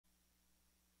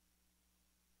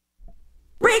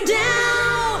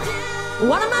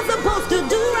What am I supposed to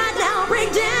do right now?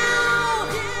 Break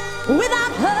down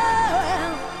without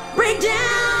her. Break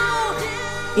down.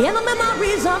 And the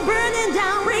memories are burning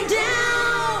down. Break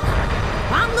down.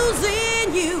 I'm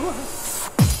losing you.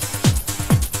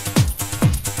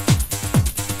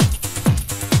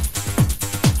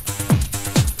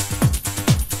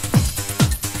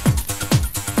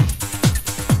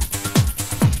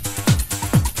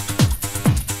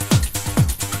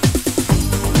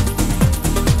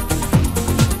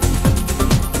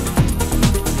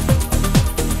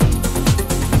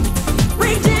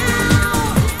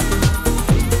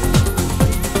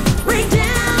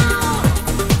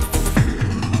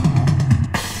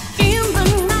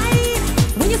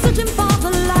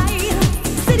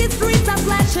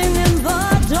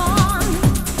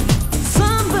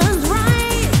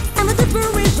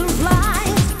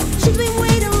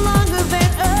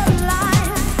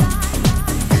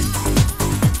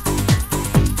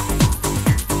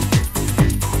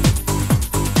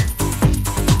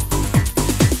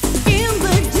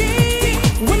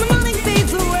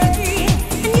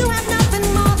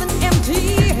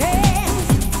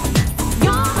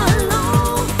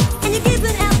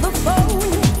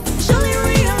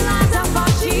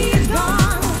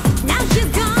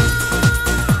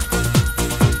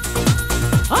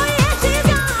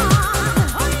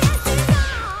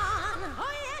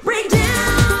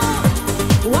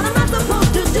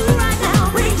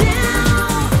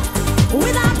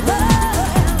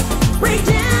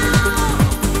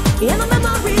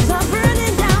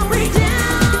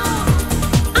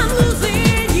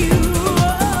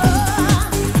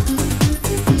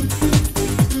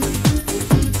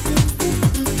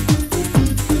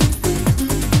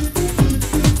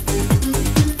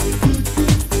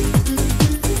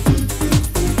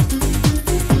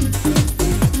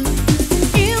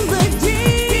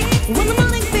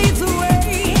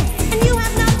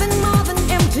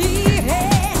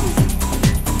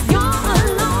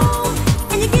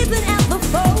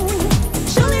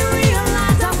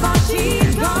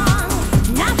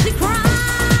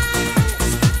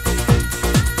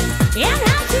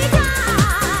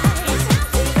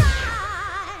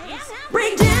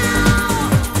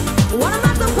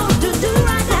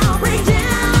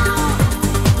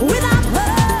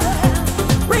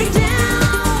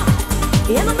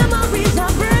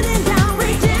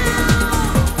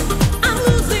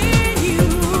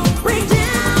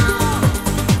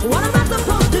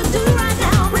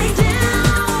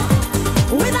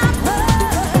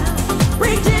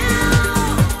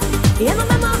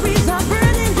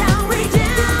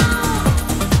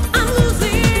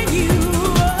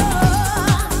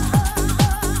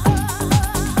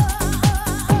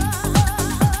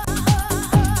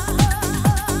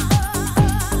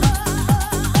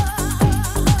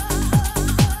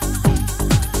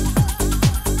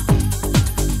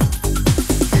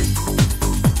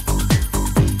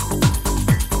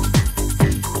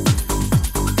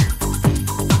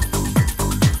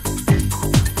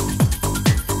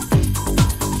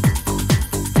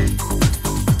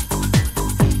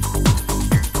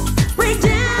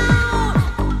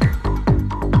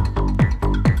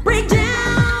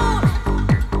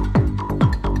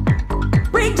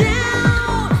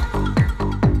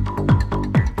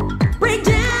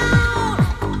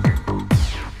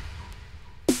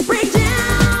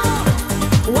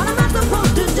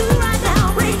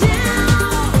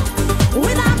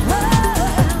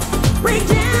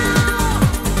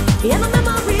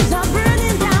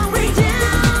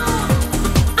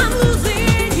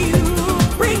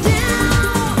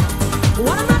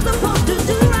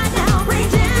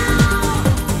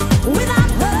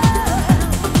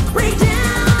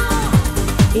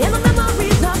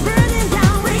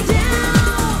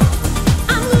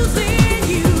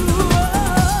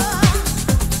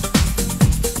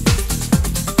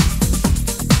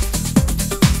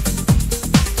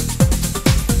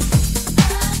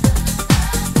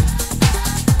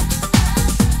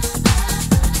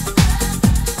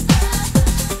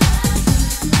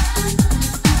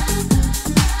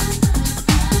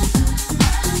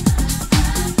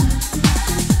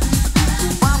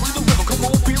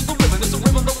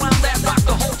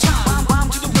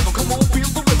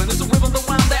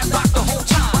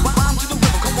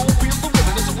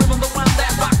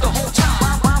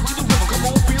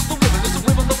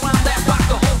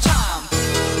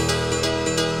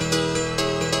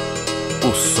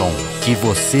 que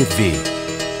você vê.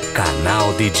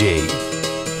 Canal DJ.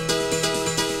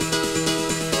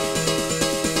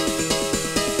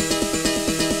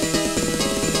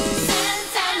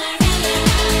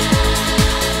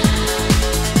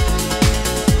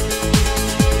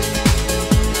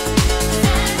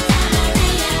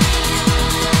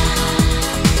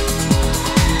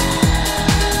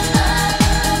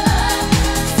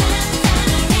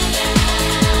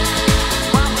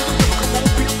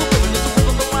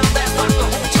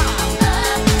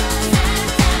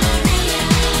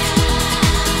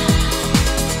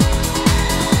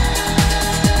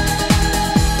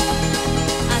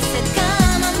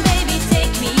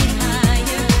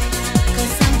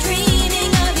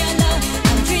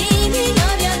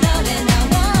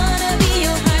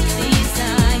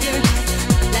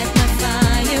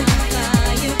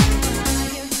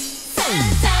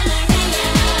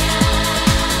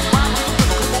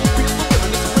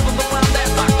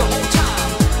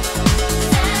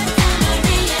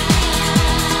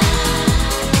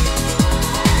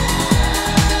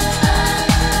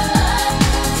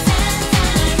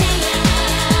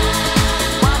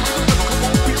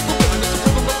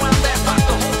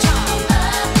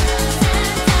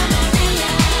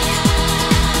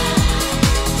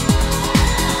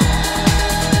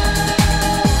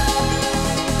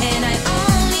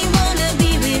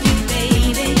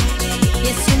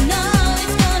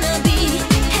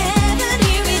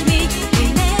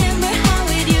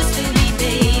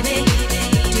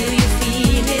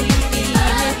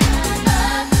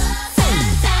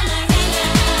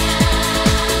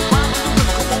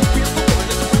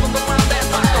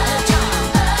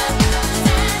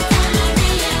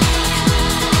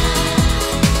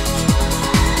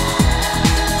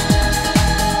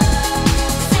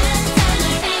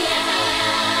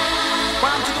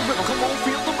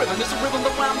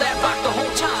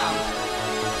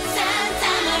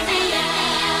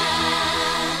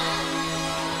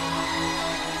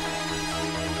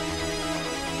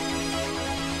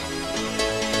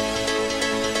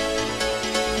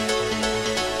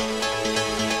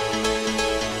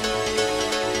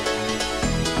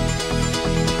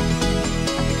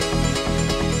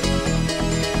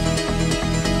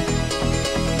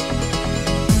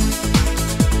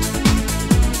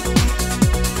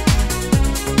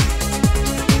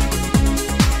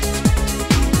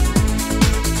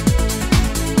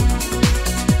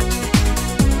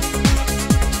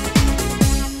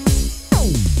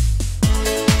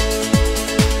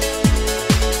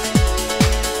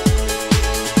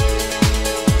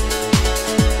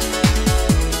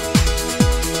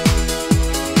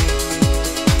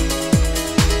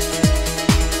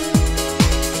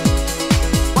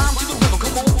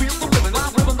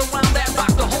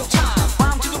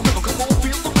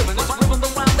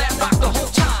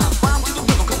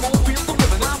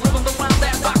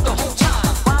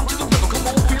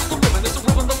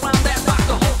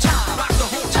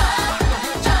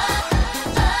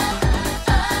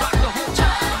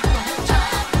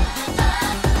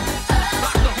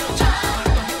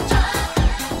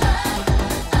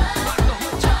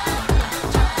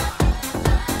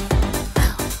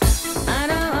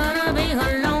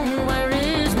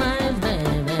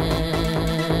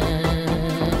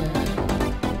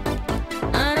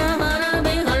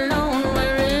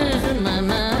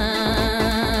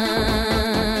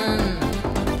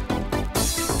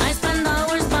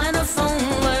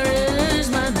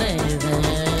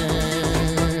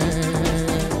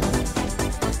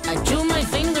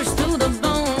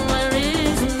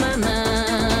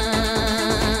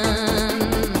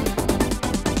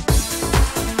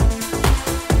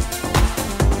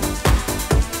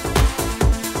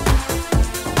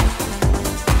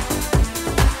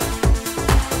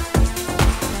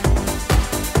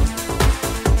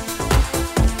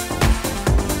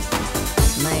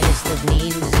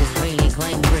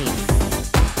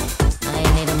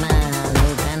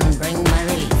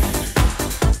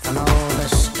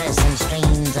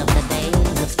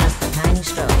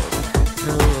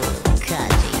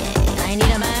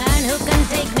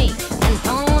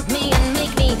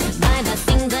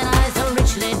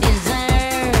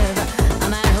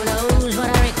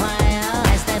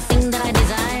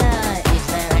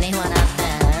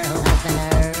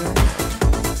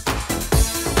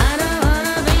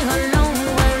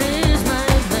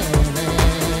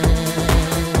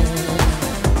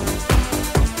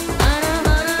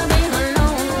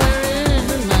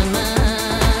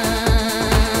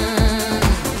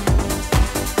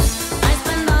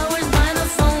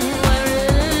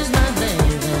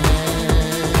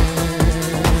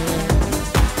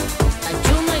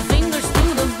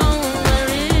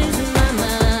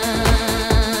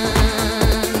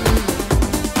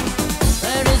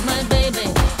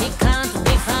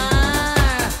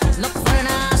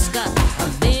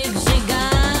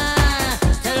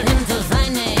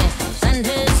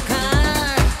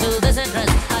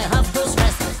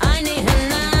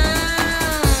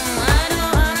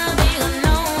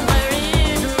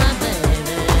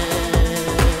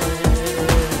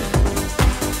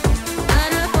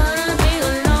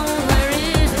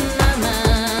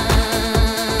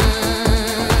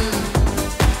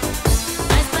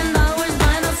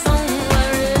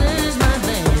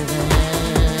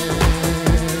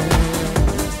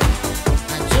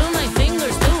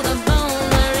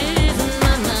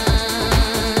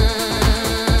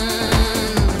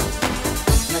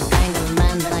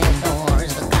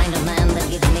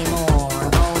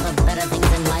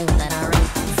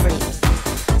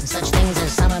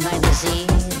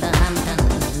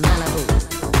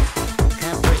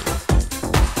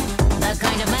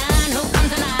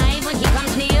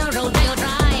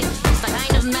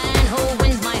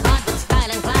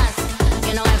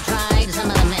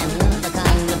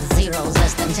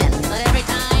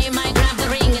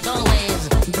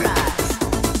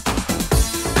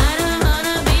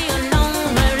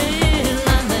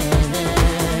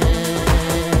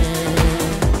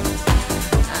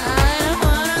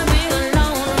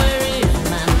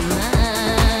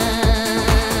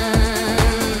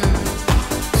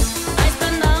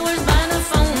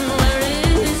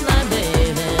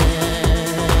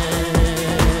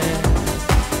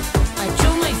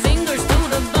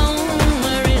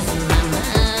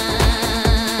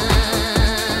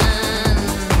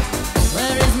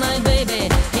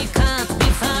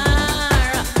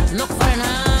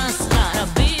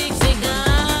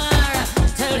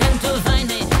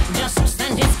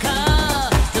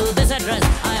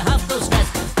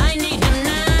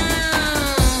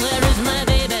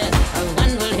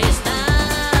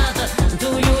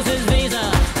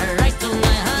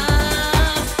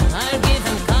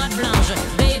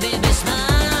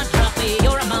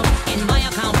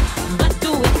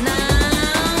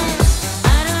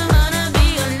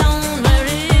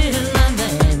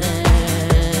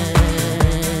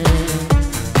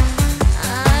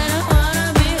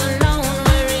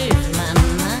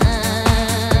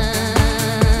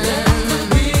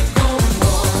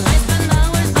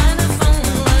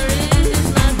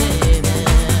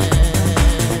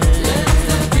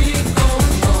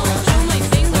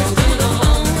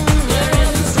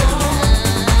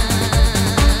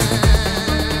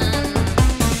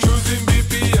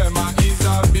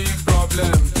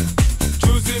 Confidence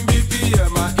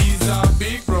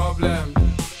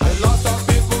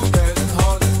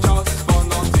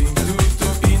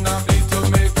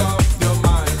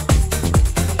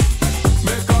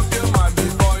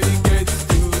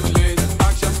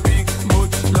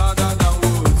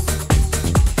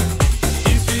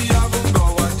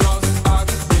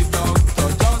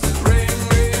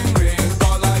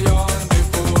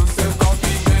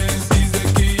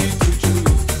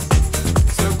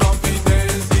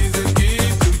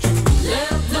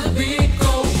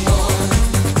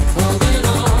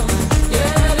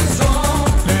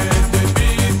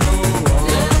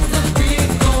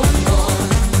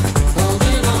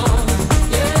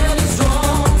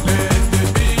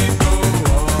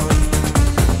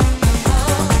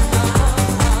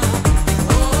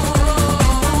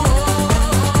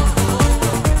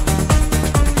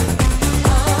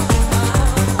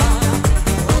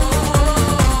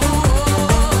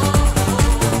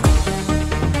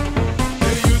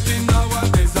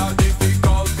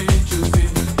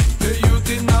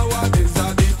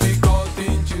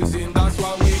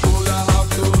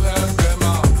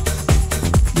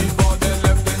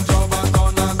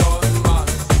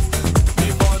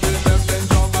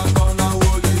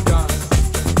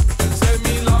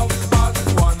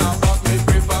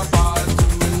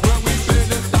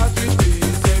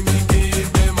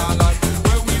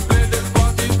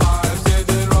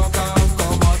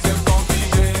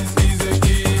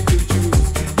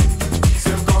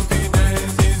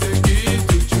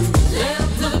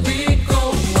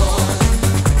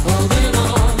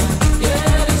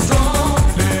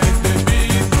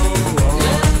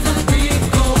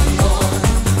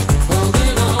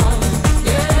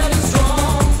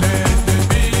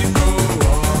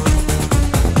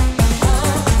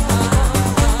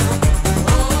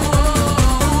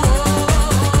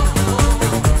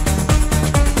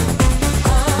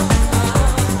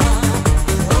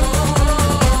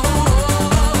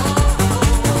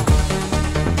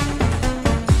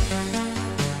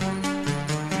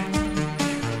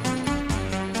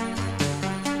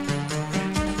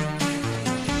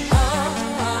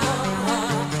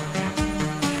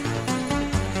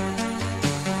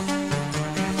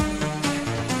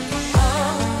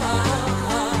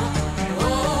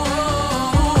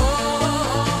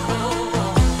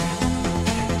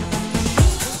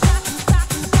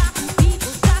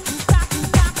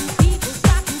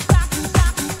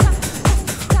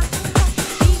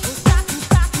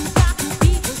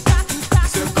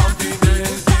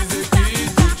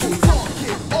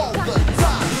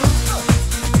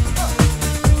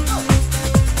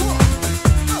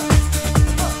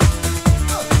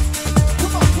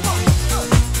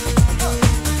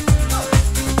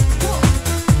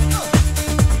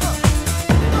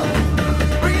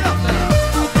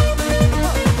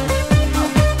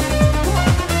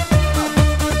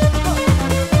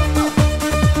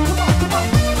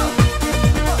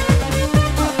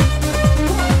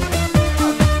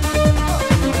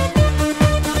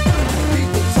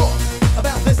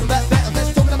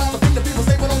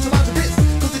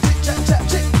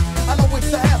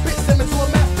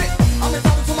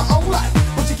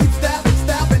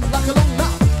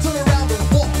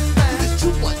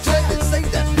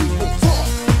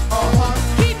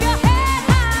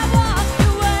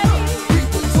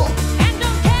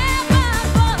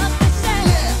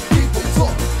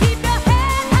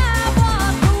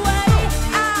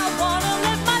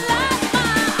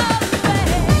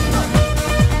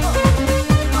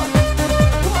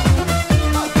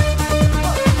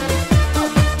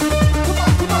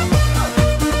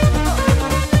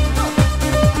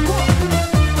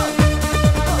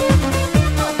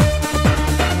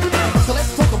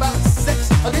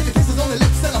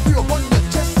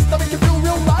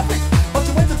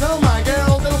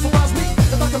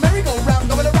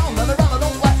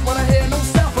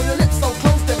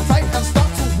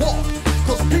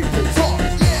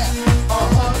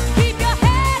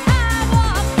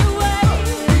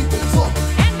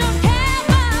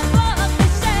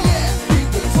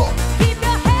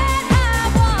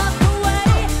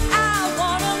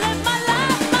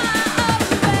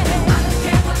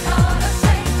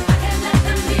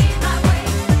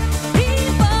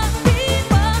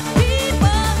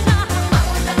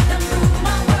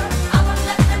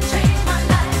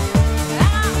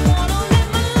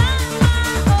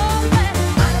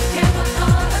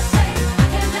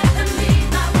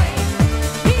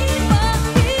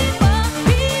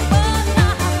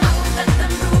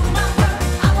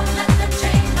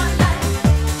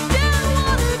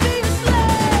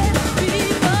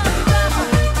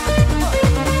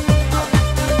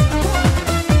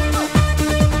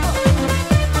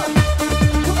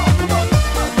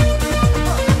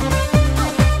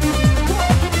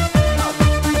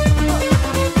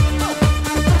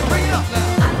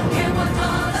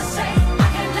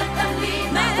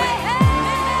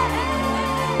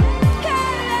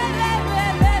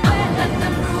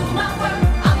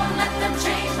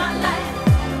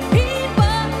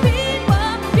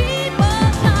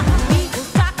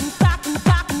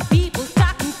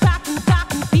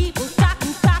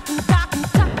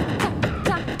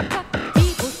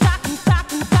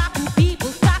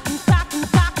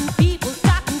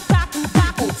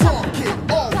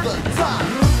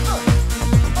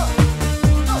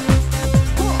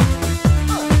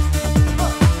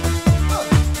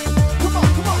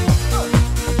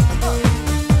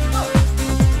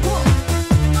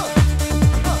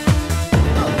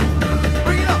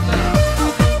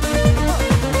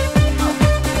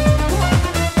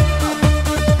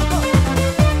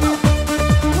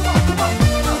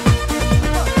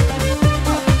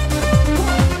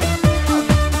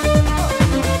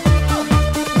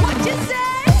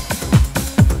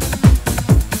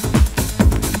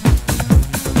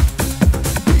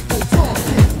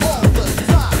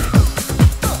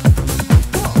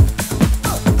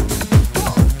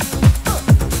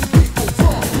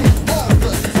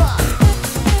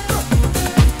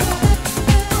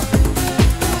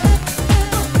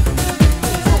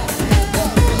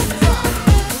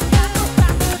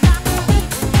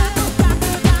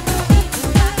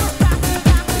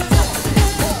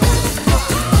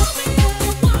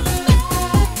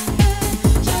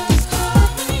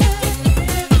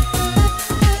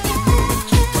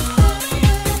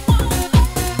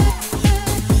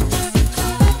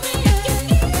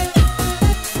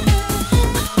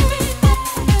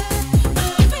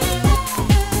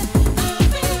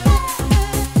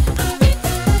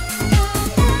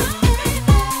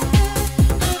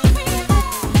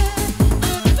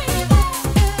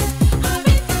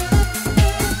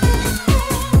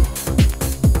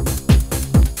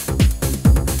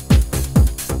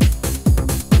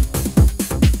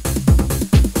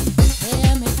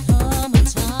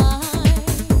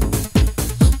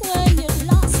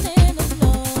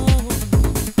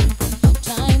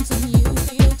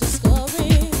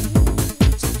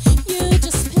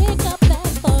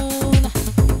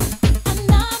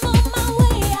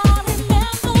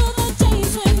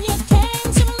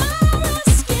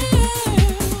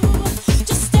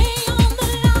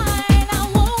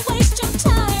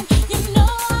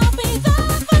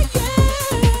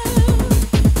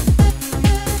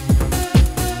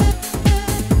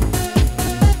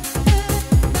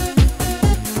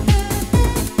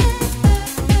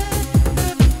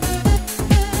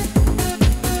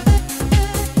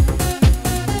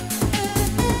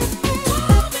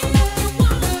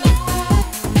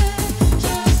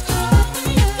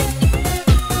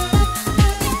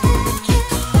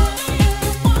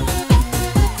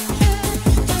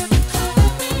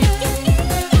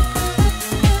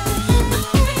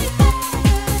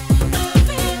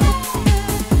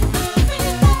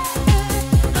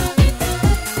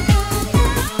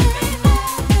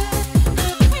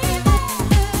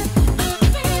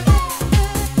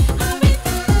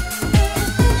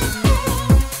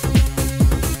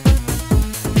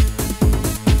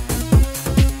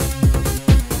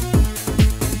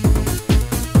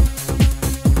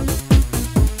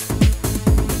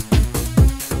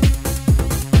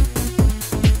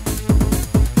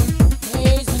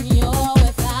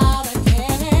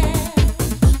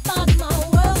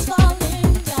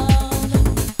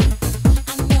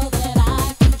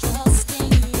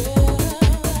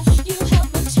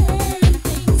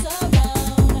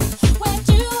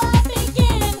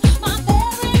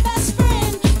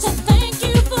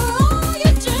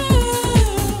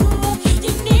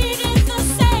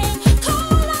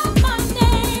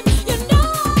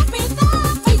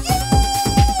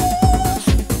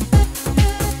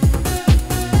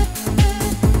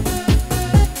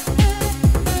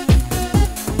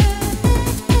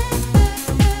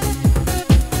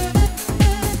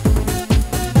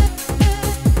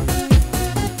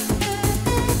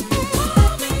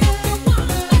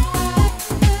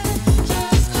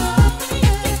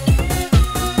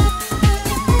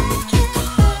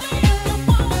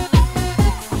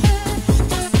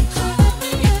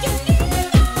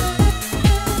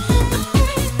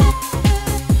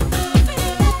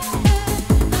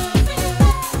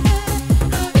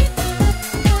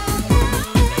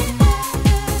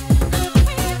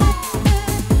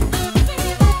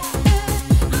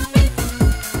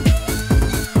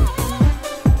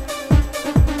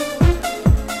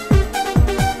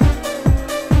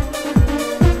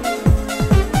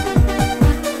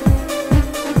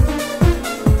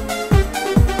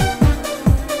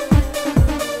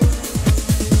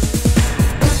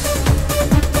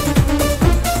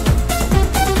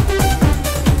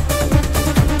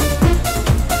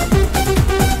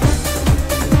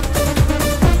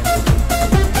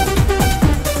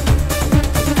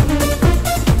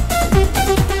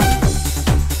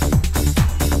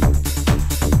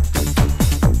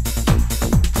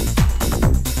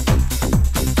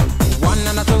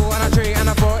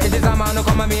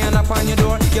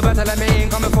you better let me in.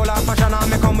 Come full of passion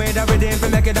and me come with a rhythm to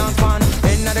make it dance fun.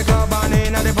 Inna the club and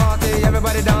inna the party,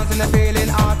 everybody dancing and feeling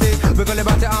arty. Wiggle your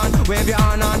body on, wave your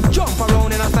hand and jump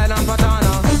around in a silent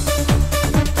patana.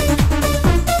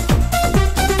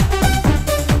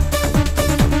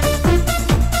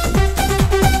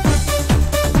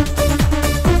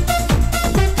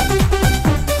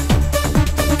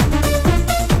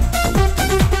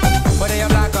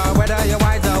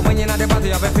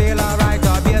 Feel alright,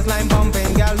 bassline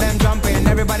pumping, girl them jumping,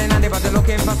 everybody in the body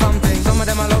looking for something. Some of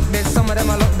them a look this, some of them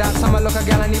a look that, some a look a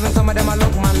girl and even some of them a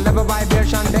look man. Level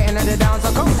vibration, they in the dance,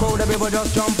 so come cool, the people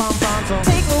just jump and prance. So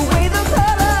take away the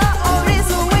color,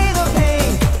 erase away the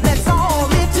pain. Let's all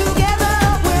live together,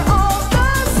 we're all the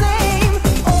same.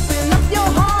 Open up your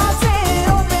hearts and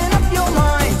open up your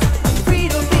minds. Free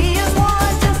to be as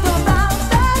one, just about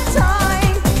that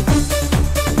time.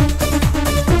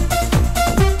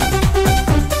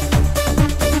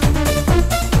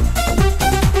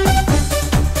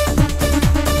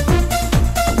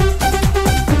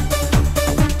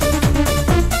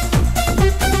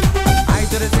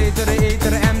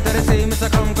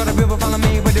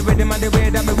 The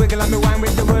way that me wiggle and me wine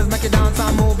with the words make you dance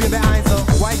and move your behind. So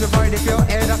wipe your forehead if your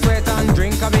head a sweat and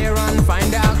drink a beer and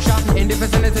find the action. In the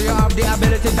vicinity you have the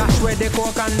ability dash with the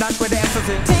coke and dash with the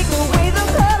ecstasy. Take away the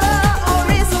color,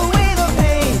 erase away the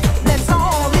pain. Let's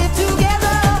all live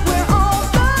together, we're all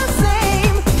the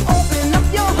same. Open up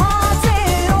your hearts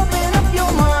and open up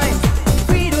your minds.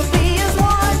 Free to be as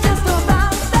one, just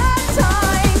about that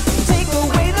time. Take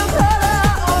away the color,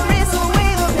 erase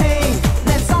away the pain.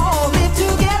 Let's all live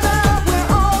together.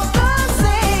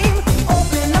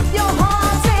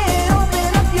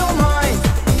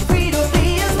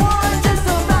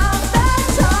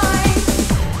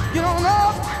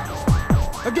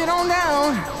 Get on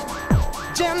down,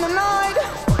 jam the night,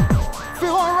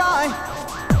 feel alright.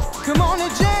 Come on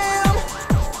and jam,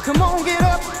 come on get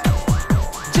up,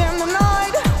 jam the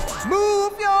night,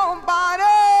 move your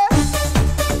body.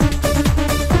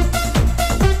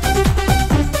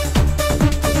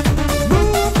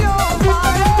 Move your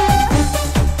body.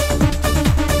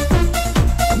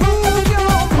 Move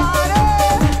your body.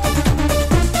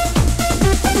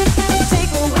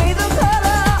 Take away the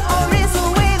color, erase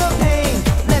away the pain.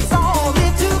 Let's all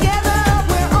live together,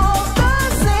 we're all the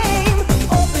same.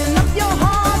 Open up your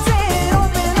hearts and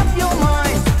open up your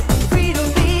minds. Free to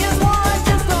be as one,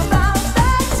 just about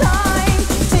that time.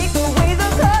 Take away the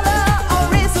color,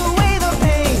 erase away the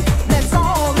pain. Let's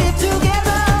all live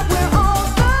together, we're all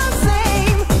the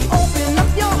same. Open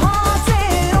up your hearts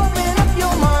and open up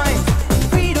your minds.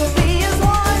 Free to be as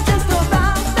one, just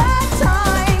about that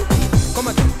time.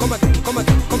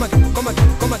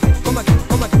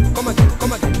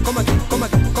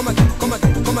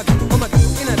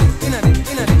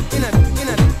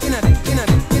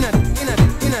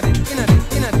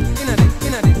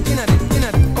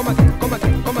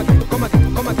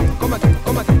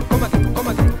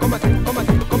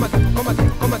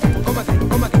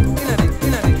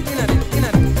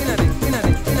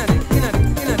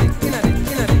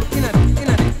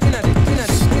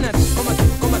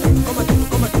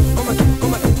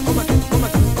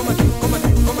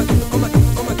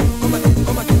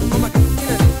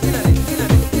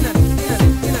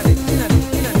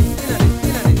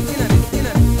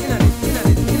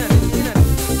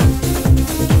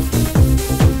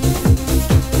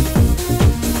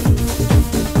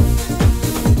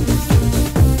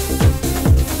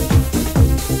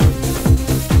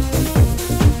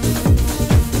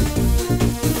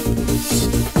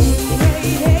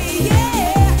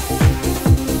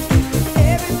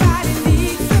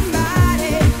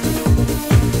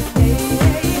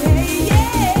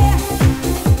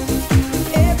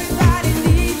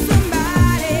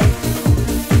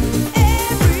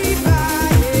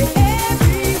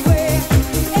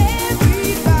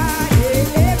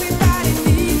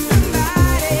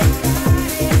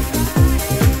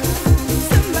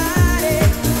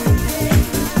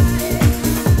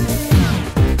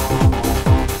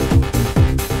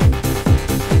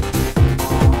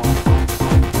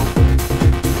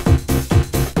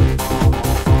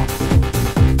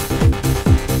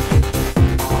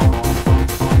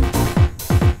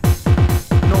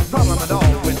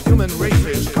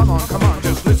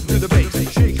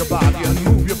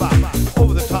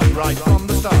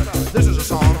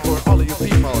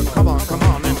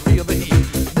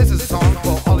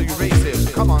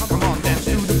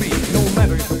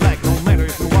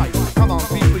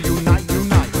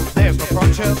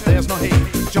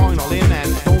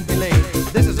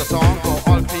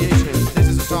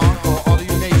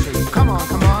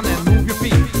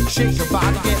 Shake your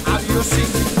body, get out of your seat.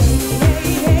 Hey,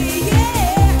 hey, hey.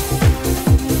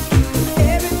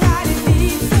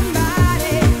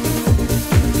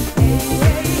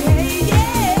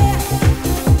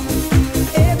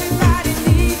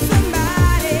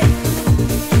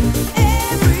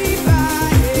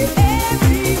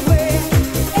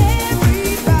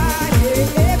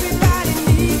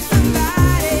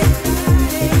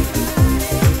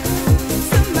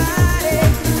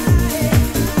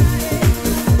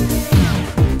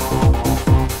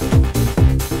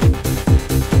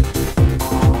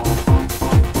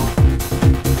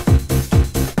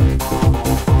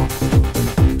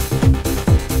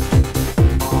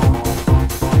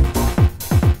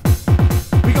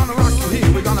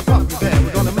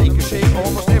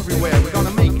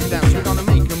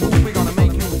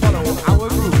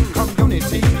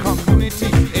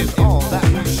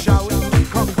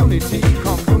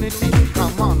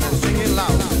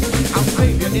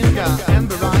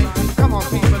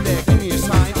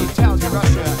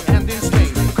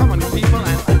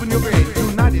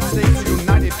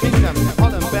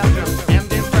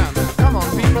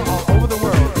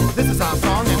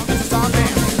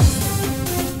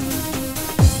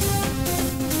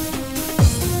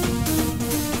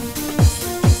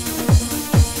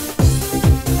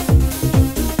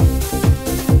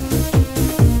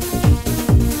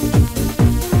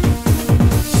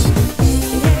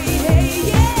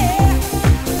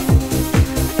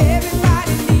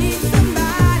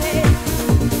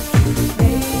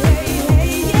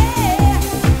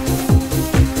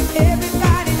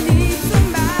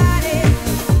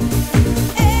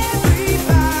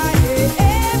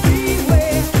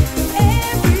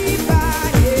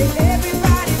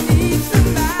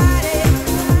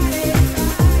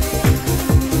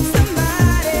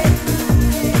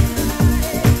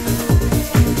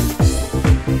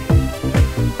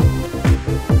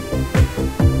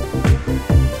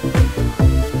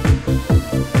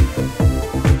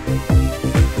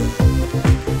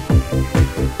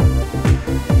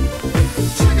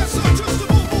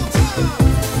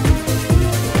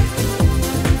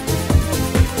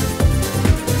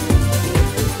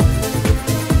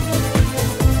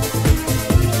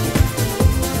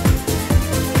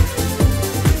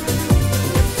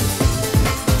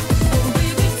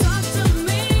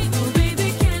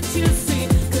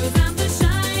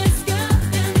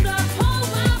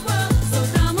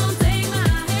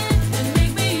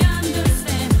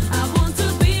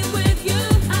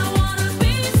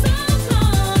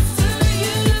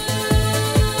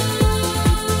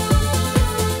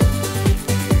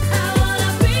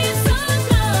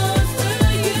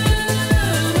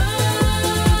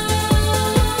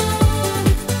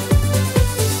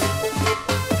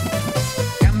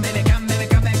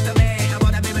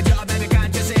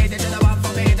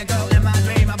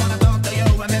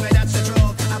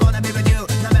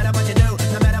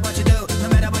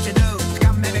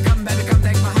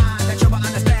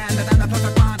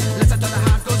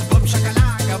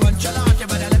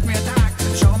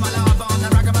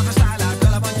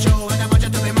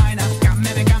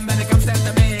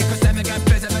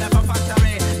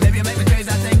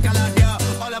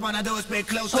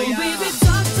 stay close to Oh ya. baby,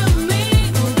 talk to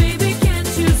me. Oh baby, can't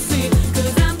you see?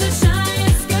 'Cause I'm the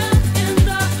shyest girl in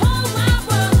the whole wide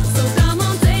world. So come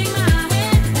on, take my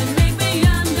hand and make me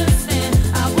understand.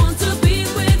 I want to be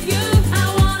with you. I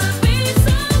wanna be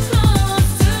so close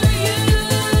to you.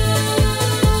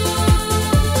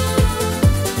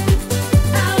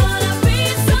 I wanna be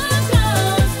so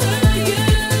close to you.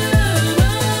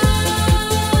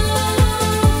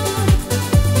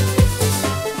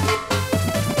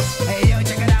 Hey yo,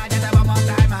 check it out, just one more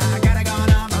time. I got it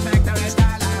going on, perfect the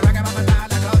style. I rock about my style,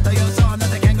 close to your soul.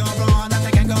 Nothing can go wrong,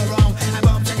 nothing can go wrong. And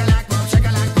boom, shakalak,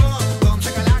 boom, boom,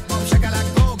 shakalak,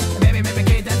 boom. Baby, make me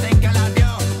get that thing I love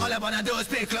you. All I wanna do is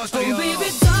be close to you. Oh baby,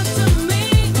 talk to me.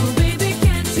 Oh baby,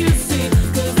 can't you see?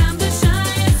 'Cause I'm the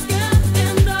shyest girl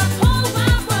in the whole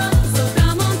wide world. So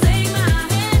come on, take my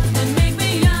hand and make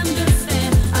me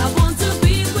understand. I want to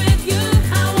be with you.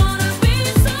 I wanna be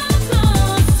so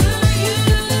close to you.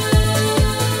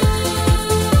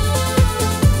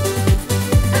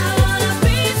 I wanna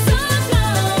be so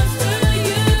close to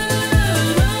you.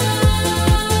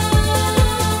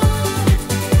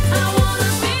 I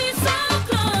wanna be so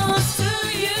close to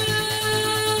you.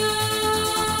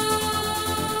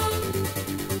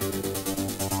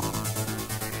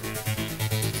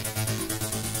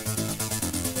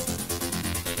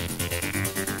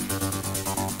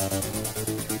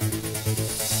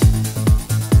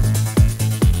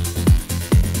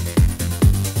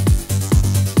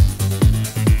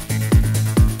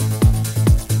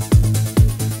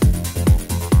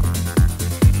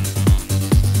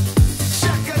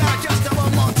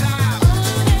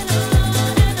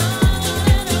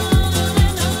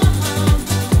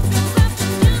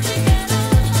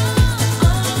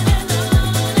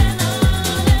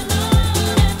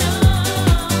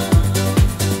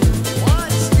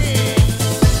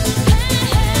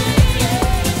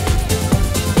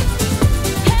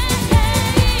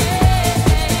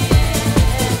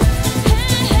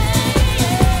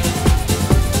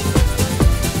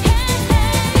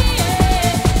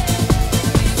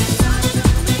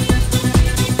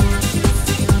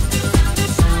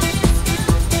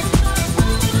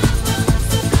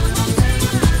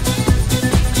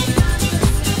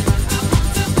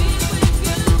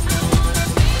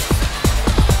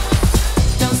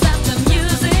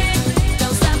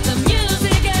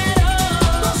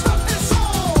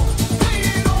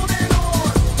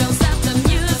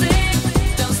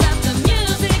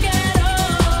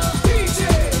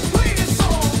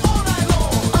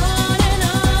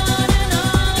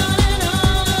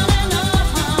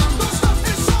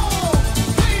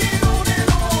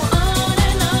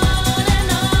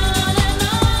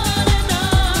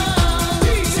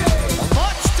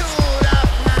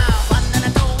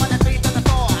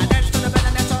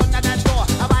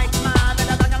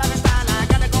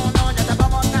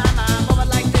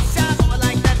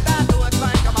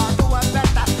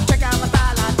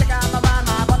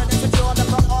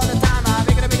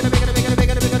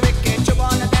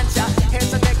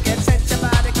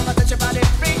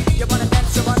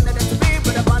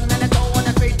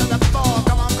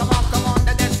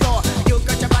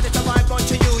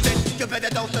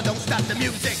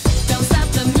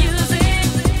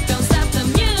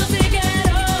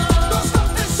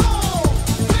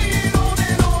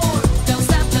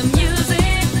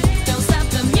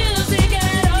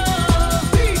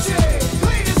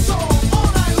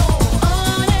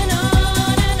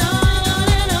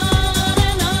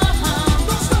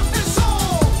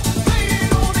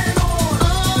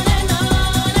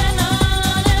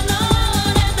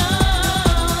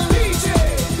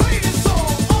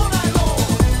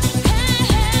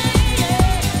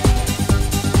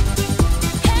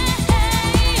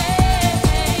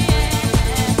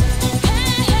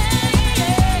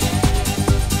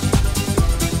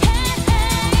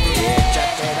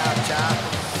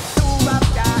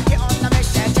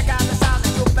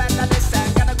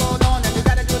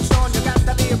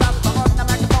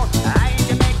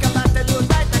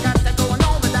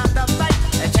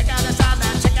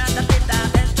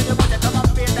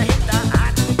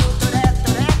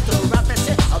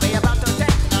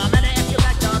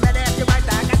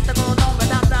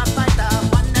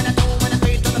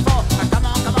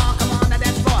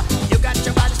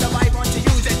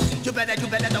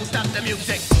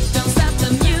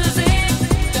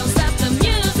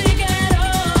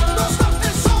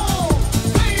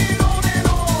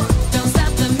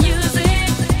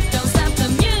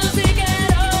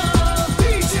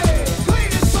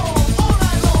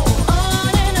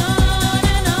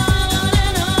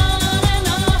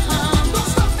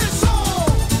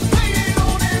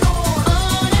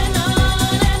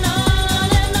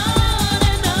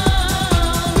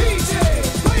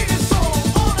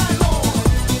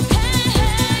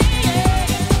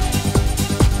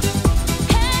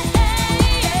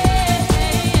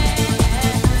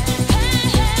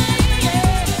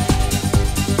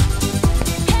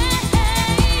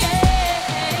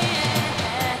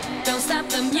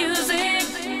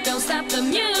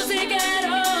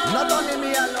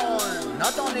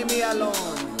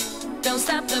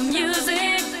 stop the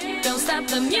music. Don't stop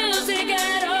the music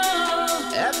at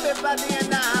all. Everybody in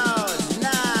the house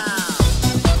now.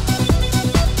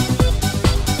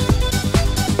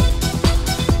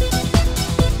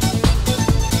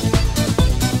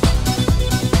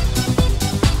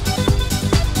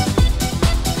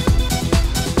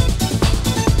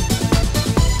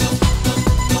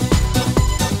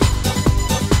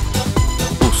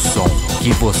 O som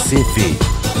que você vê.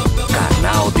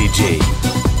 Canal DJ.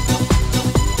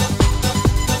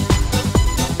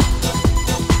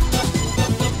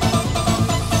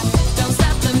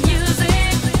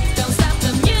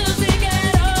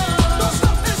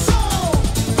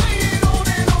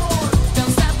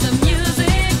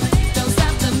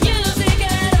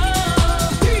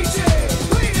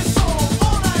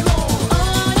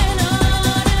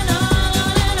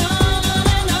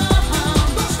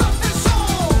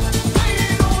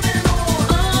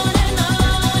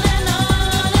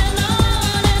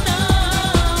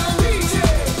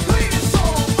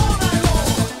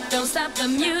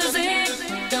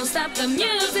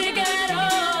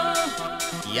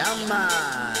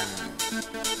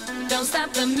 Don't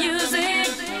stop the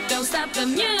music. Don't stop the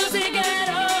music at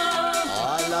all.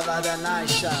 All over the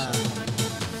nation.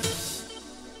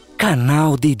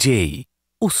 Canal DJ.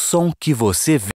 O som que você vê.